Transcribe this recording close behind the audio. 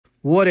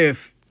What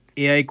if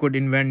AI could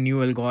invent new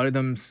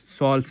algorithms,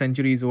 solve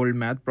centuries old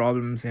math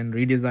problems, and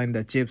redesign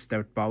the chips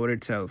that power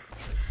itself?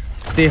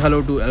 Say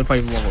hello to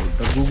AlphaEvolve,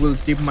 the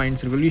Google's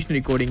DeepMind's revolutionary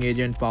coding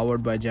agent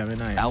powered by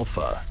Gemini.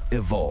 Alpha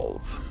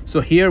Evolve.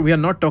 So here we are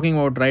not talking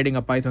about writing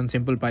a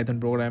simple Python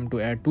program to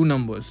add two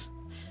numbers.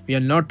 We are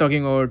not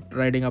talking about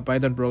writing a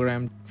Python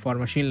program for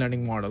machine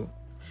learning model.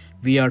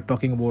 We are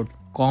talking about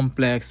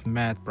complex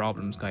math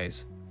problems,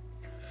 guys.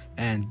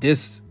 And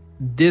this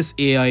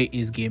AI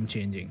is game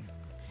changing.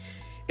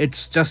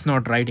 It's just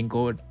not writing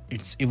code,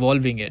 it's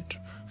evolving it.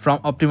 From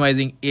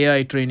optimizing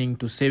AI training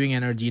to saving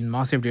energy in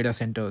massive data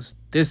centers,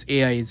 this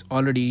AI is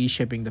already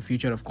reshaping the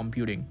future of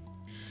computing.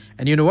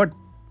 And you know what?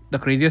 The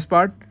craziest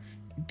part?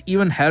 It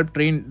even helped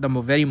train the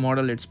very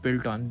model it's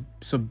built on.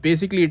 So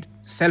basically, it's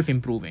self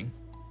improving,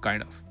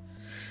 kind of.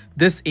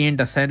 This ain't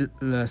a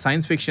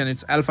science fiction,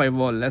 it's Alpha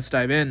Evolve. Let's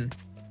dive in.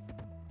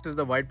 This is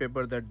the white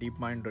paper that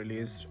DeepMind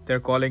released. They're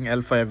calling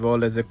Alpha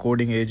Evolve as a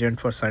coding agent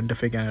for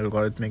scientific and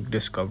algorithmic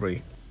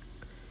discovery.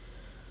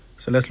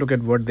 So let's look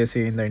at what they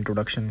say in the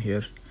introduction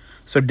here.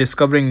 So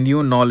discovering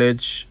new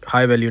knowledge,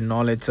 high value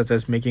knowledge, such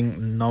as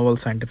making novel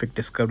scientific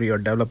discovery or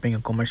developing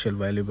a commercial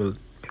valuable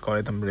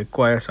algorithm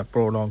requires a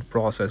prolonged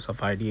process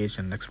of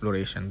ideation,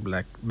 exploration,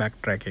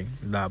 backtracking,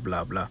 blah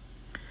blah blah.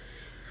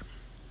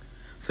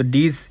 So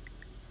they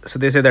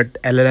say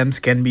that LLMs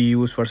can be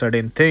used for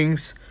certain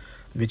things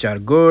which are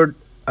good,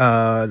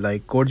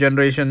 like code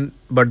generation,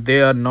 but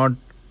they are not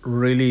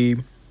really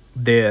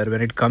there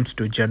when it comes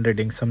to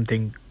generating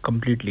something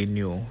completely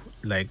new,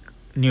 like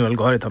new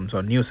algorithms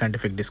or new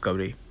scientific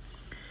discovery.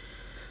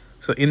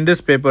 So in this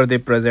paper, they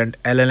present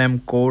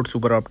LLM code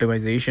super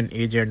optimization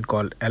agent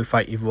called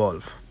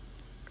AlphaEvolve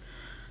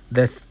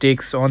that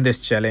takes on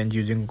this challenge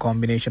using a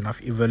combination of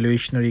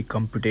evolutionary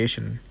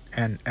computation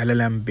and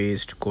LLM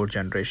based code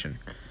generation.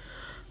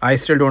 I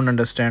still don't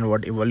understand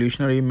what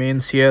evolutionary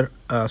means here,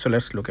 so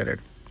let's look at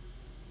it.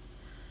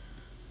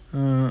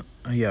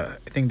 Yeah,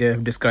 I think they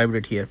have described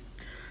it here.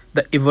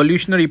 The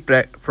evolutionary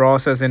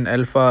process in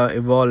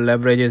AlphaEvolve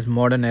leverages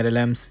modern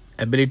LLM's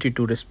ability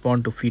to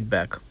respond to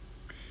feedback,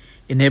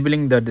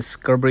 enabling the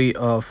discovery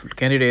of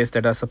candidates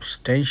that are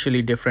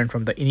substantially different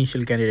from the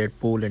initial candidate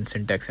pool in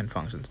syntax and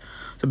functions.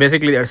 So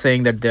basically, they're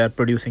saying that they are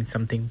producing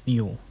something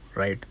new,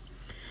 right?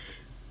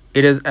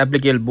 It is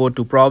applicable both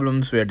to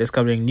problems where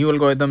discovering new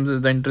algorithms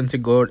is the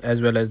intrinsic goal,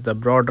 as well as the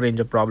broad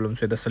range of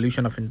problems where the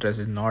solution of interest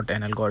is not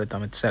an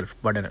algorithm itself,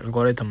 but an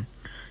algorithm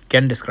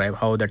can describe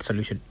how that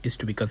solution is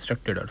to be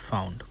constructed or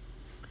found.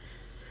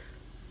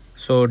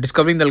 So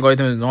discovering the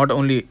algorithm is not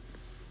only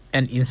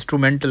an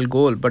instrumental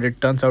goal, but it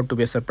turns out to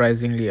be a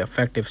surprisingly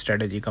effective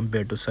strategy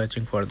compared to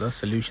searching for the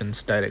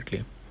solutions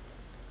directly.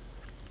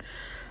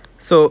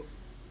 So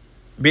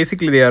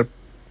basically, they are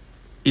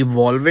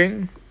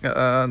evolving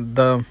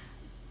the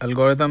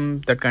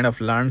algorithm that kind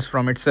of learns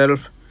from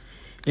itself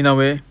in a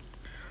way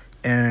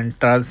and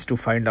tries to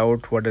find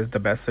out what is the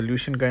best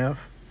solution, kind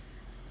of.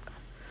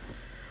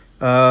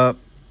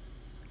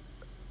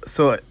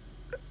 So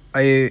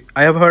I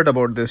have heard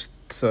about this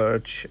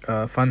search,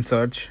 fun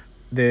search.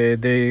 They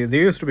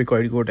used to be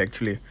quite good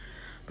actually,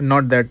 but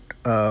not that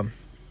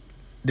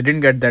they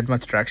didn't get that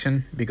much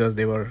traction because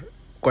they were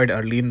quite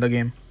early in the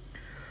game.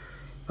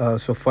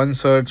 So fun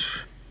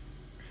search,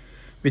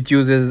 which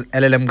uses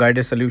LLM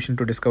guided solution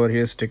to discover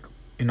heuristic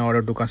in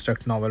order to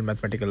construct novel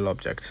mathematical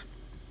objects.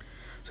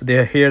 So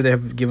they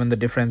have given the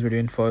difference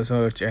between fun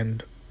search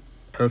and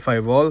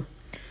AlphaEvolve.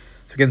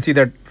 So you can see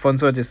that fun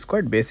search is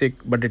quite basic,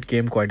 but it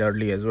came quite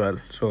early as well.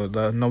 So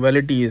the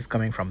novelty is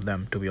coming from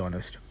them, to be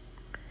honest.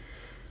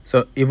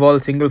 So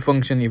evolve single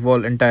function,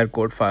 evolve entire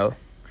code file,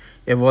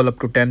 evolve up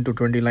to 10 to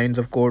 20 lines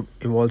of code,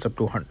 evolves up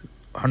to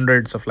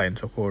hundreds of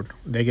lines of code.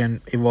 They can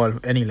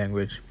evolve any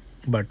language,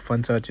 but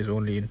fun search is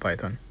only in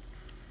Python.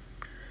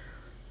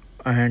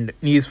 And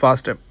needs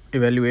fast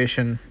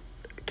evaluation,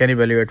 can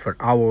evaluate for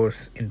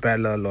hours in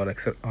parallel or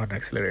on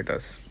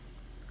accelerators.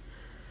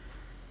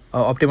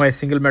 Optimize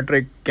single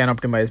metric, can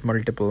optimize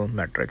multiple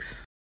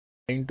metrics.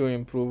 Trying to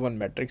improve on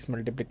matrix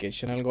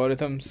multiplication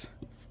algorithms.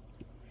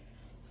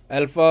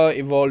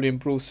 AlphaEvolve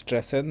improves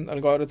Stressen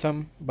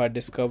algorithm by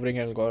discovering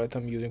an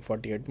algorithm using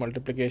 48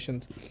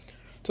 multiplications.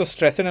 So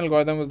Stressen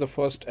algorithm was the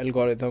first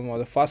algorithm or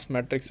the first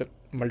matrix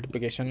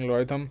multiplication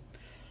algorithm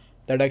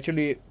that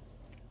actually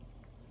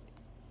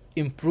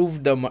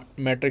improved the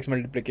matrix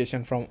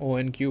multiplication from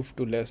O(n) cubed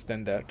to less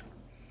than that.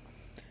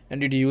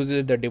 And it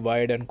uses the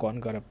divide and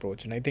conquer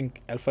approach, and I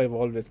think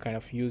AlphaEvolve is kind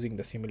of using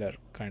the similar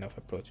kind of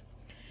approach.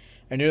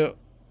 And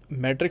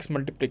matrix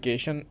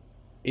multiplication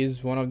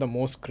is one of the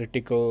most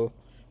critical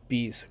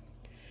piece,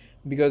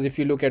 because if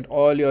you look at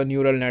all your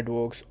neural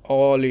networks,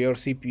 all your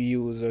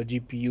CPUs or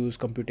GPUs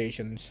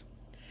computations,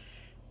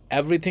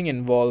 everything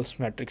involves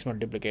matrix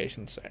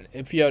multiplications, and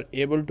if you are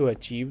able to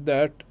achieve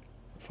that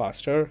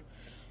faster,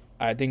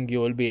 I think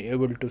you will be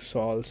able to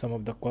solve some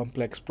of the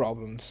complex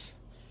problems.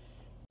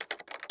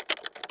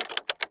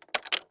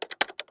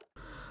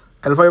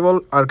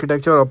 AlphaEvolve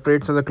architecture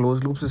operates as a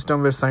closed loop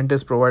system where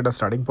scientists provide a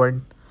starting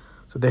point.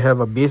 So they have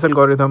a base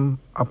algorithm,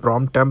 a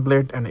prompt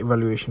template, and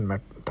evaluation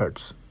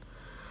methods.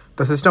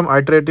 The system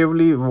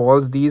iteratively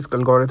evolves these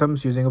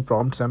algorithms using a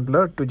prompt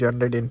sampler to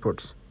generate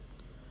inputs,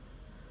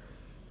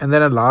 and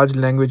then a large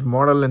language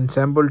model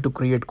ensemble to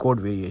create code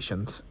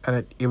variations, and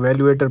an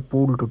evaluator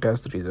pool to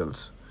test the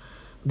results.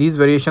 These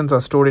variations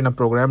are stored in a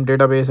program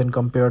database and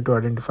compared to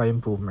identify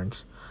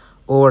improvements.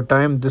 Over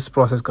time, this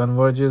process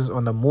converges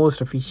on the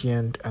most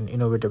efficient and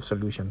innovative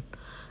solution,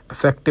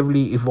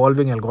 effectively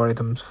evolving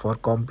algorithms for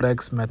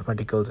complex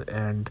mathematical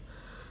and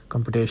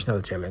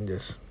computational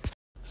challenges.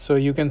 So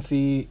you can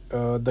see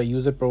the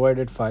user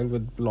provided file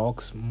with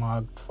blocks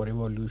marked for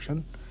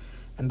evolution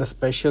and the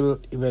special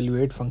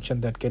evaluate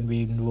function that can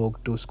be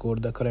invoked to score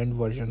the current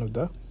version of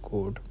the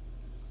code.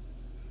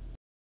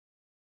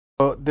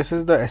 So this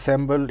is the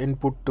assembled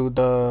input to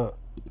the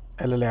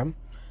LLM.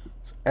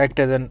 Act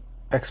as an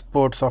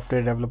expert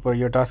software developer.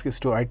 Your task is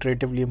to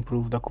iteratively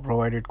improve the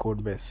provided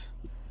code base.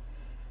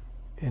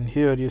 And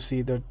here you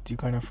see that you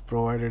kind of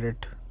provided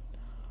it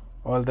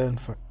all the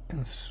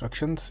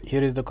instructions.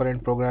 Here is the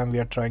current program we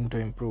are trying to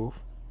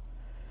improve.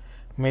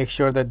 Make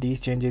sure that these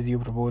changes you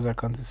propose are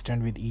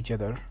consistent with each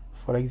other.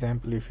 For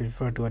example, if you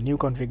refer to a new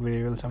config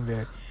variable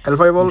somewhere,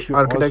 AlphaEvolve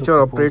architecture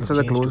operates as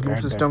a closed loop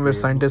system where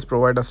scientists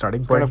provide a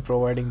starting point. Kind of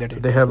providing that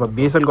they have a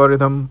base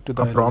algorithm,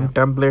 a prompt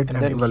template,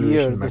 and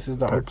evaluation methods. This is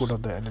the output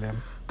of the LLM.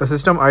 The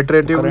system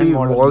iteratively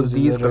evolves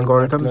these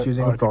algorithms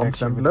using a prompt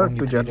sampler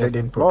to generate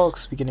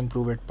inputs. We can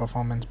improve its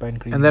performance by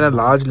increasing and then a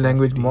large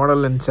language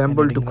model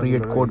ensemble to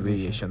create code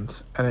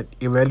variations, and an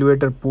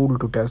evaluator pool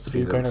to test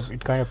results.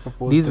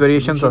 These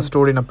variations are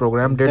stored in a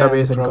program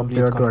database and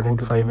compared to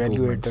identify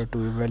improvements.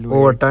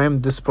 Over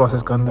time, this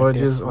process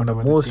converges on the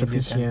most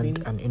efficient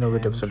and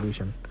innovative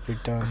solution,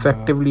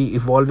 effectively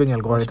evolving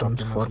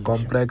algorithms for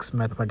complex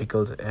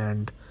mathematical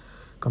and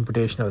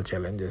computational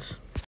challenges.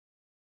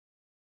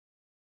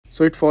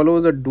 So it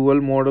follows a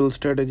dual model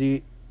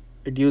strategy.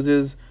 It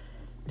uses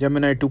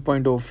Gemini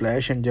 2.0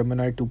 Flash and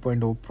Gemini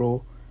 2.0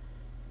 Pro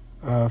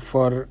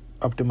for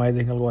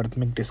optimizing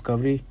algorithmic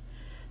discovery.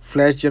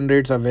 Flash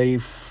generates a very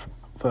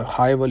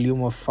high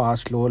volume of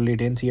fast, lower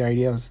latency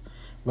ideas,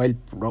 while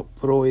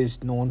Pro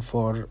is known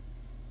for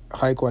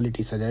high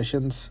quality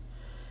suggestions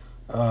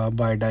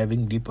by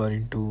diving deeper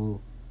into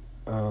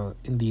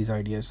in these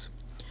ideas.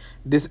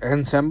 This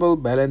ensemble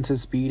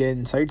balances speed and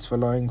insights,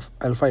 allowing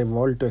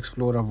AlphaEvolve to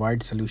explore a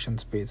wide solution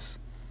space,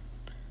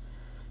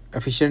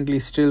 efficiently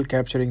still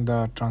capturing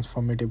the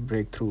transformative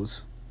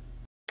breakthroughs.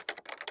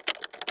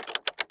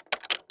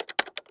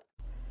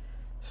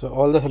 So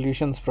all the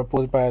solutions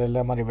proposed by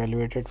LLM are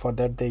evaluated. For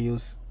that, they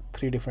use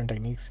three different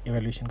techniques: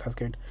 evaluation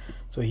cascade.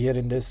 So here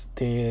in this,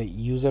 the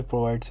user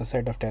provides a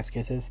set of test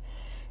cases,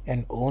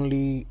 and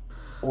only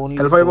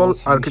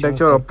AlphaEvolve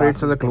architecture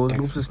operates as a closed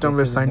loop system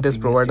where scientists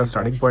provide a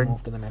starting point.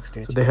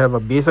 So they have a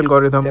base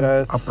algorithm,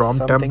 a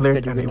prompt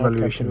template, and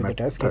evaluation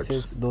methods.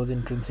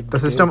 The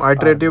system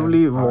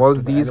iteratively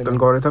evolves these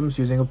algorithms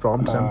using a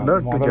prompt sampler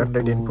to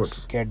generate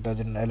inputs,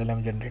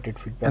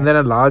 and then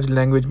a large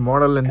language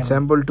model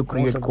ensemble to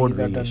create code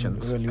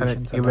variations, and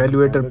an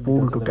evaluator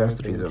pool to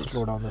test results.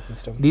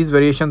 These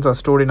variations are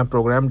stored in a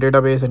program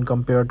database and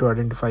compared to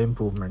identify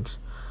improvements.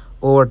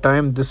 Over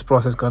time, this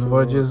process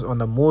converges on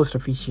the most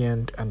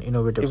efficient and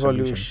innovative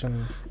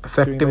solution,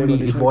 effectively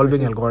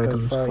evolving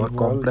algorithms for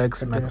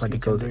complex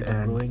mathematical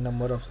and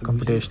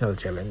computational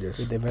challenges.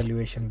 With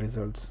evaluation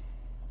results.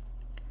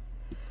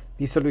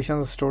 These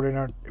solutions are stored in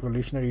an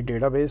evolutionary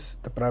database,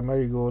 the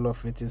primary goal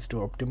of which is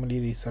to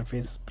optimally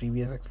resurface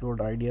previous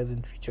explored ideas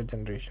in future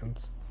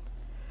generations.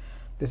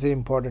 This is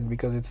important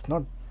because it's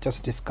not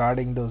just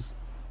discarding those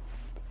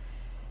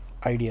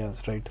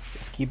ideas, right?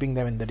 It's keeping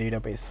them in the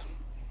database.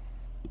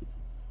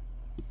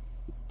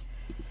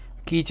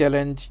 Key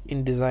challenge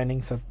in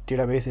designing such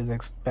database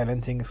is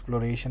balancing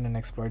exploration and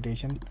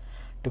exploitation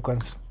to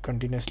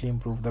continuously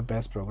improve the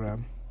best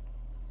program.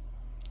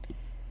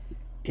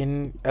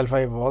 In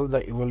AlphaEvolve,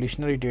 the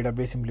evolutionary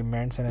database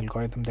implements an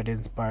algorithm that is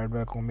inspired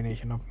by a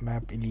combination of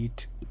map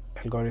elite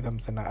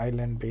algorithms and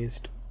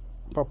island-based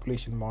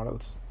population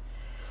models.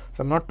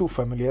 So I'm not too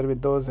familiar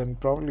with those, and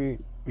probably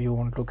we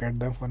won't look at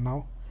them for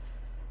now.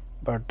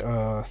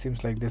 But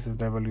seems like this is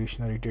the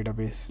evolutionary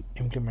database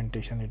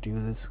implementation it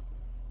uses.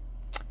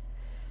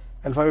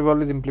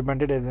 AlphaEvolve is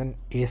implemented as an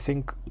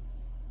async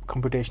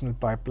computational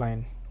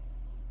pipeline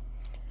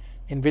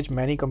in which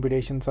many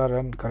computations are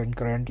run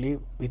concurrently,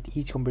 with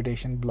each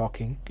computation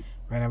blocking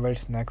whenever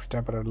its next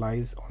step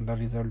relies on the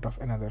result of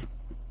another.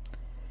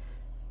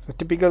 So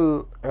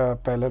typical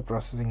parallel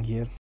processing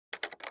here.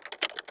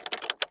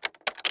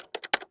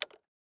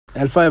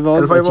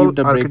 AlphaEvolve achieved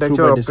a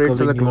breakthrough by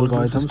discovering new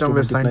algorithms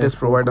where scientists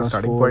provide a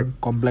starting point.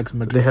 Complex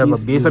matrices. They have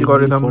a base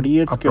algorithm,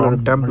 a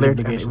prompt template,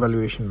 and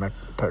evaluation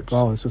methods.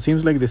 Wow, so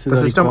seems like this is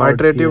the system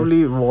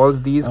iteratively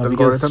evolves these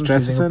algorithms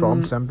using a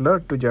prompt sampler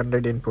to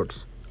generate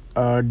inputs.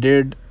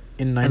 Did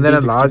in and then a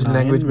large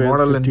language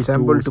model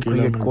ensemble to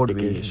create code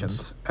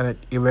variations, and an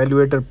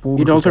evaluator pool.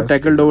 It also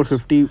tackled over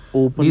 50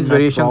 open. These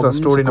variations are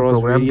stored in a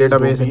program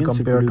database and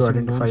compared to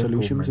identify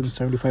solutions in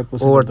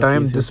 75% Over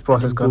time, this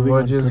process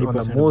converges on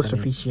the most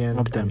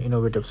efficient and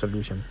innovative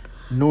solution,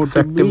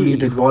 Notably,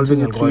 it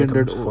advances a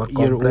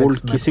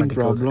 300-year-old kissing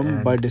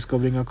problem by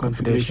discovering a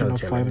configuration of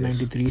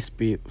 593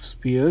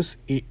 spheres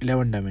in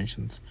 11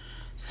 dimensions,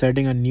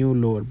 setting a new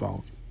lower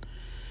bound.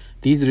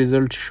 These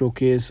results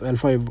showcase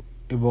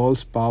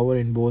AlphaEvolve's power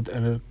in both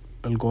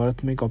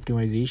algorithmic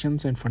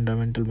optimizations and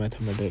fundamental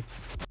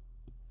mathematics.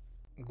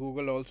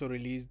 Google also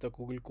released the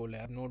Google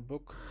Colab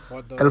notebook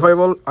for the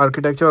AlphaEvolve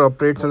architecture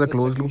operates as a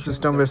closed loop solutions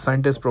system that where might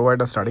scientists offer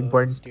provide a starting the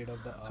point. state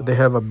of the So they art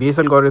have a base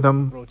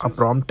algorithm, a approaches.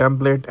 prompt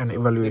template, and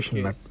So in this evaluation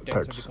case, tensor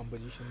methods.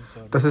 decompositions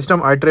or The mixed system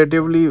mode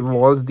iteratively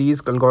evolves multiplication.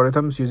 these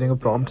algorithms using So a they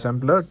prompt have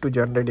sampler this to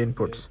generate code here,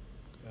 inputs,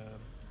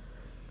 um,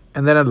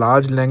 and then a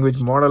large language established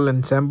model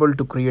ensemble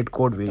to create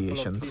code a tuple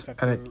of variations,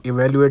 and an three-factor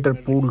evaluator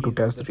pool to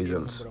matrices with test the the same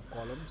results. number of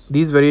columns.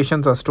 These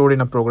variations are stored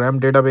in a program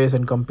database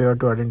and compared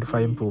to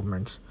identify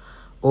improvements.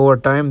 Over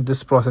time,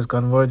 this process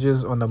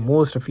converges on the You have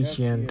the most test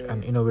efficient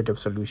and here. innovative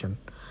solution,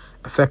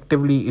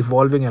 effectively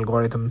evolving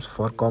algorithms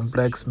for This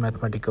complex show.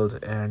 mathematical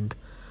and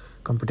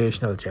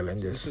computational So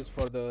this challenges. is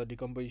for the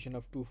decomposition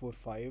of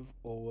 245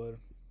 over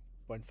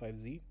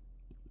 0.5z.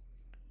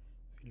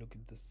 If you look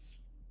at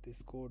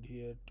this code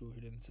here, two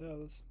hidden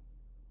cells.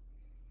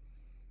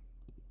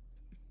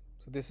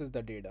 So this is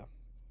the data.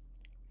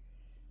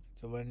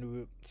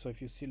 So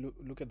if you see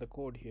look at the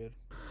code here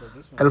for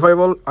this one,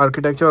 AlphaEvolve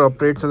architecture you have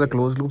operates the as a data.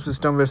 closed loop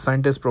system where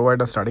scientists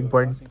provide a This you starting are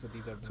point. passing. So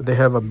these are the So they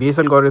have a matrices base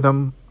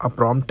algorithm, a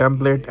prompt and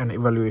the template, and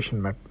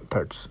evaluation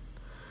methods.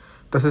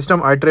 The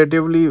system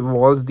iteratively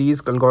evolves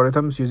these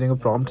algorithms using a then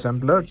prompt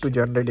sampler to verification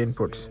generate is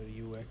inputs, where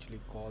you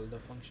actually call the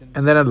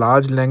and functions then a or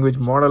large the language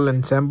function model object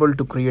ensemble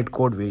to create reassembled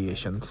code for rank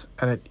variations,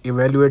 and an to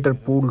evaluator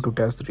figure out pool this to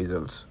one. test the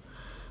results.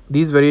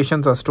 These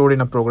variations are stored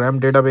in a program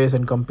Spheres database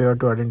and compared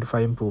to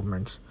identify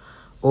improvements.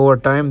 Over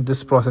next time, one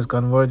this process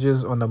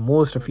converges on the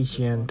most for this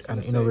one. efficient So and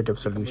let's say innovative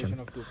solution, decomposition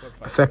of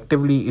 245. Let's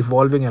effectively do this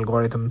evolving one.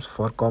 algorithms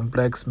for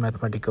complex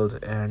mathematical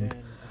and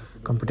Then I have to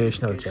do the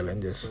computational verification.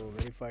 challenges. So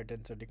verify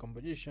tensor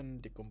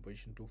decomposition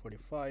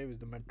 245 is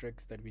the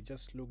matrix that we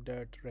just looked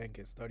at. Rank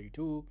is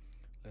 32.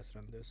 Let's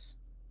run this.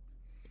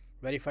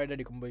 Verify the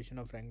decomposition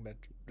of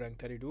rank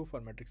 32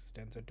 for matrix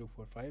tensor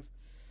 245.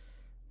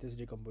 This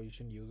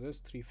decomposition uses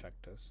three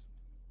factors.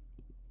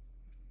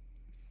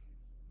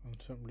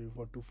 Assembly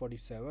for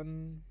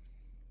 247.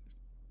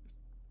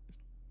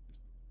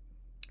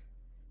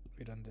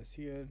 We run this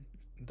here.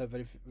 The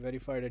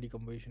verify the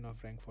decomposition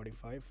of rank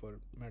 45 for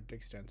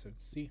matrix tensor.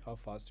 See how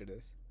fast it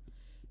is.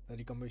 The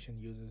decomposition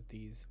uses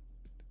these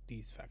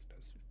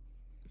factors.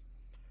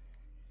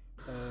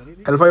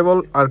 Anything?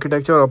 AlphaEvolve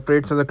architecture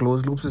operates as a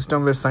closed loop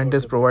system where This is for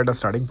scientists the provide a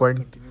starting matrix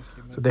point.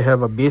 continuously So they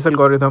have a base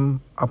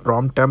algorithm, a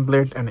prompt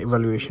template, and so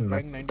evaluation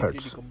rank 93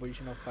 methods.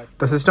 decomposition of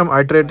The system 5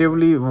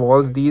 iteratively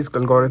evolves these 553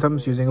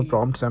 algorithms over using a z.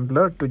 prompt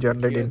sampler to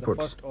generate Here's the inputs,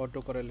 first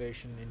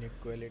autocorrelation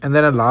and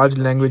then a large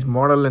language function.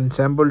 model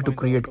ensemble to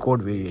Find the create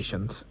code autocorrelation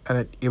variations, and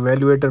an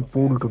evaluator of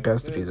pool f to as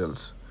test the this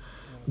results.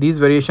 These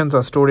variations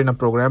are stored in a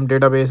program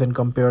database and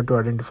compared to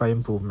identify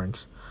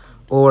improvements.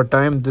 and Over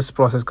time, this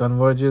process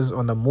converges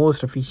on the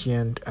most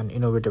efficient and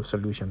innovative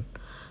solution,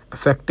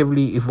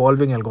 effectively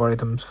evolving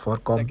algorithms for second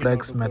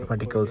complex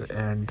mathematical autocorrelation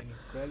and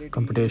inequality.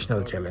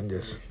 computational Third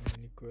challenges. autocorrelation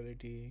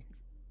inequality.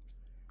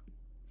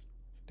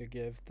 They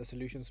give the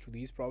solutions to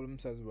these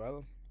problems as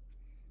well.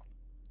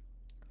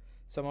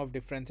 Sum of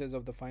differences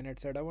of the finite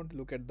set. I want to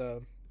look at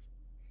the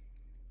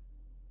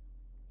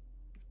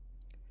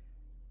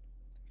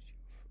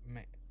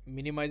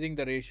minimizing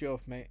the ratio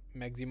of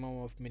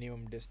maximum of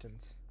minimum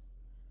distance.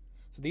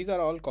 So these are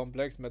all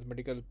complex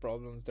mathematical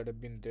problems that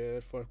have been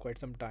there for quite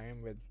some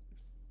time with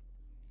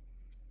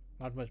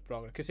not much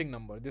progress. Kissing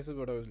number. This is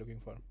what I was looking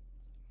for.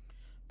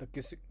 The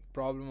kissing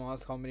problem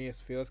asks how many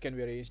spheres can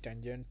be arranged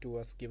tangent to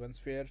a given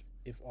sphere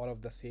if all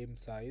of the same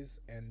size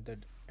and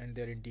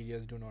their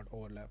interiors do not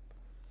overlap.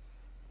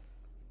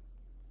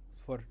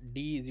 For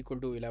d is equal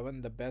to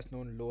 11, the best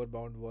known lower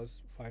bound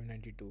was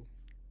 592,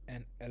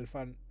 and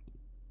alpha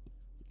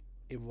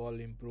evolve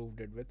improved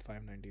it with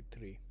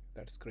 593.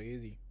 That's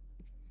crazy.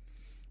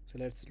 So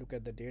let's look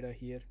at the data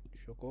here.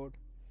 Show code.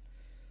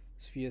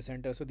 Sphere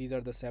center. So these are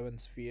the 7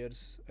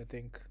 spheres I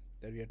think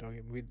that we are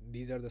talking with.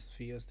 These are the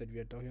spheres that we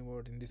are talking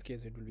about. In this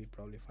case it will be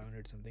probably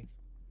 500 something.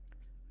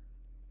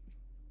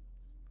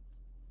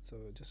 So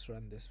just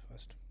run this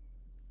first.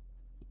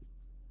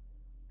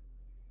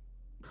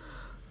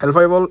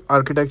 AlphaEvolve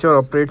architecture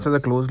operates as a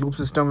closed loop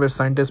system where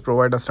scientists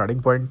provide a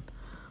starting point.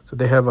 So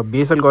they have a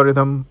base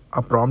algorithm,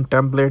 a prompt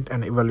template,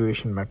 and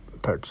evaluation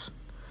methods.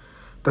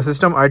 The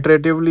system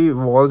iteratively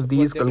evolves So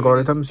what these they're doing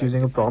is algorithms like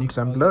using a prompt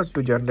defining all sampler the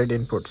to generate spheres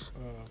inputs,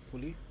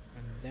 fully,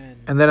 and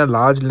and then a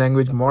large this is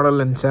language the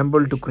model prompt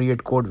ensemble to implementation.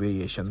 create code So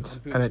variations,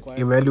 compute and an square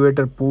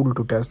evaluator pool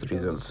to test the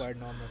computers the results. squared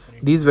norm of an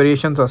These integral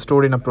variations are over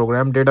stored in a lambda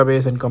program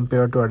database and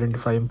compared to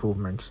identify implementation.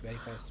 improvements.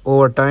 Verify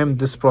Over square time,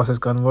 this using process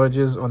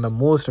converges on the this.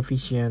 most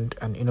efficient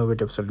and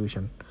innovative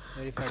solution,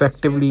 Verify the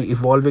sphere by effectively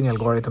evolving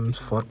decomposition of algorithms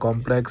kissing for number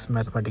 89 complex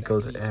times with mathematical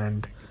at least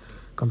and 593.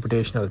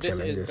 So computational this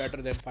is challenges.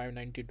 better than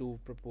 592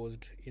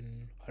 proposed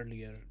in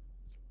earlier.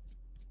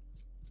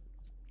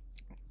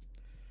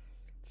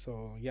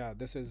 So yeah,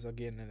 this is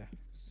again a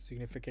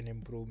significant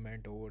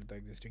improvement over the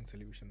existing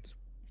solutions.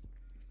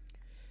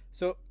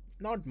 So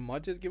not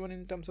much is given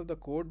in terms of the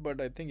code,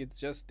 but I think it's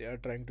just they are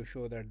trying to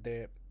show that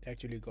they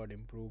actually got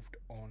improved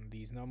on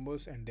these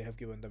numbers, and they have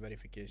given the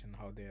verification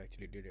how they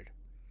actually did it.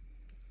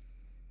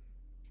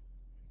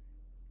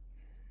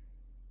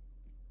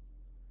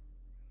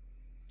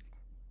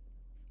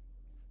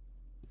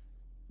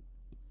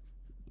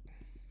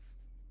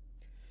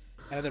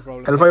 Another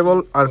problem that AlphaEvolve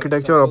means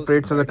architecture examples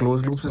operates as a better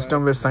closed loop limits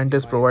system work, where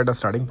scientists provide a maximize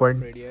starting sum of point.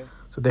 radii,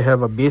 So they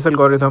have a base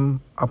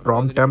algorithm, a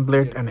prompt positive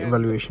template, integer, and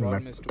and the evaluation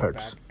problem is to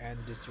methods. pack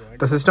and disjoint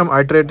The system numbers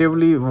inside a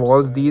iteratively smooth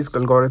evolves square these as to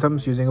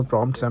algorithms maximize the using a sum of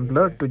prompt their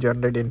sampler radii. to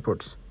generate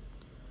inputs,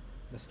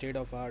 The state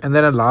of art and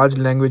then a was large supposed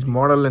to language be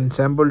model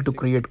ensemble to 64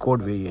 create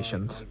code alpha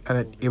variations, evolve and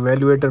an improved it to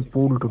evaluator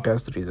pool to 165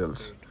 test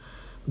results. state.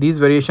 These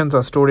variations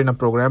are stored in a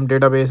program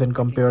database and Working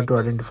compared to circles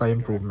identify inside a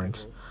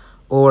improvements. rectangle.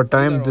 Over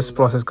These are time, this all the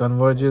process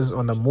converges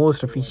on the solutions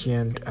most provided.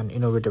 You efficient can and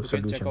innovative you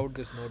can check solution, out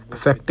this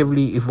notebook with the effectively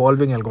link in the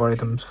evolving description.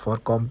 algorithms for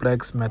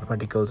complex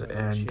mathematical So I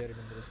will and share it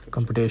in the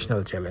description below.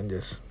 computational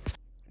challenges.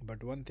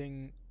 But one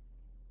thing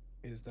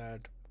is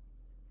that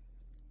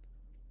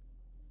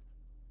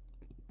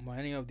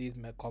many of these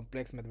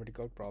complex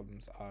mathematical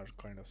problems are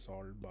kind of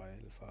solved by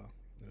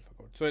alpha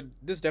code. So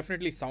this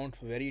definitely sounds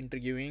very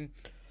intriguing.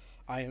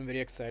 I am very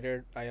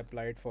excited. I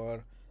applied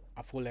for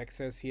a full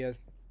access here.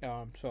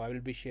 So I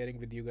will be sharing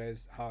with you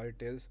guys how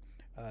it is,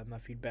 my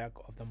feedback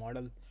of the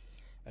model.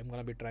 I'm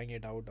gonna be trying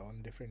it out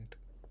on different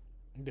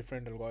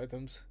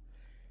algorithms.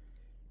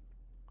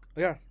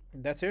 Yeah,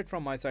 that's it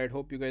from my side.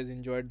 Hope you guys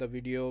enjoyed the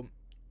video.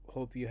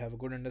 Hope you have a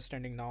good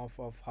understanding now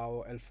of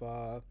how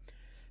alpha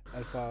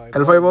evolve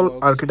AlphaEvolve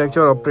works,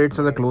 architecture how operates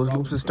as a what are the closed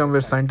loop problems they are system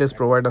where trying to scientists tackle,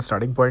 provide a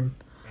starting point.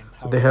 and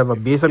So how they it is have a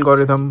base different from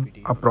algorithm,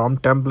 ChatGPT. a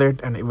prompt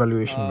template, and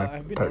evaluation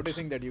I've been methods.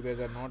 noticing that you guys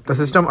are not The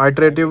really system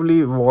subscribing iteratively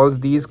evolves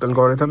on these both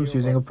side the algorithms video,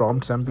 using but a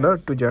prompt looks like sampler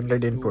to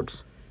generate please do.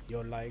 inputs,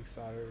 Your likes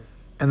are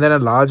and then a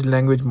large making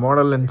language this video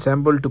model more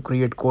ensemble to interactive,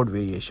 create code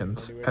keep me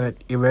variations, and an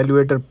motivated.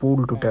 evaluator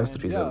pool to test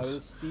And yeah, I results.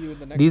 will see you in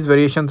the next These one.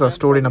 variations are And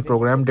stored in a probably thinking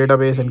program of leaving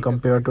database and me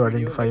as the compared next to video.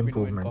 identify Let me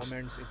know in improvements.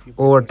 comments if you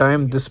Over prefer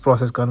time, something this else.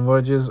 process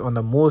converges on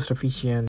the most efficient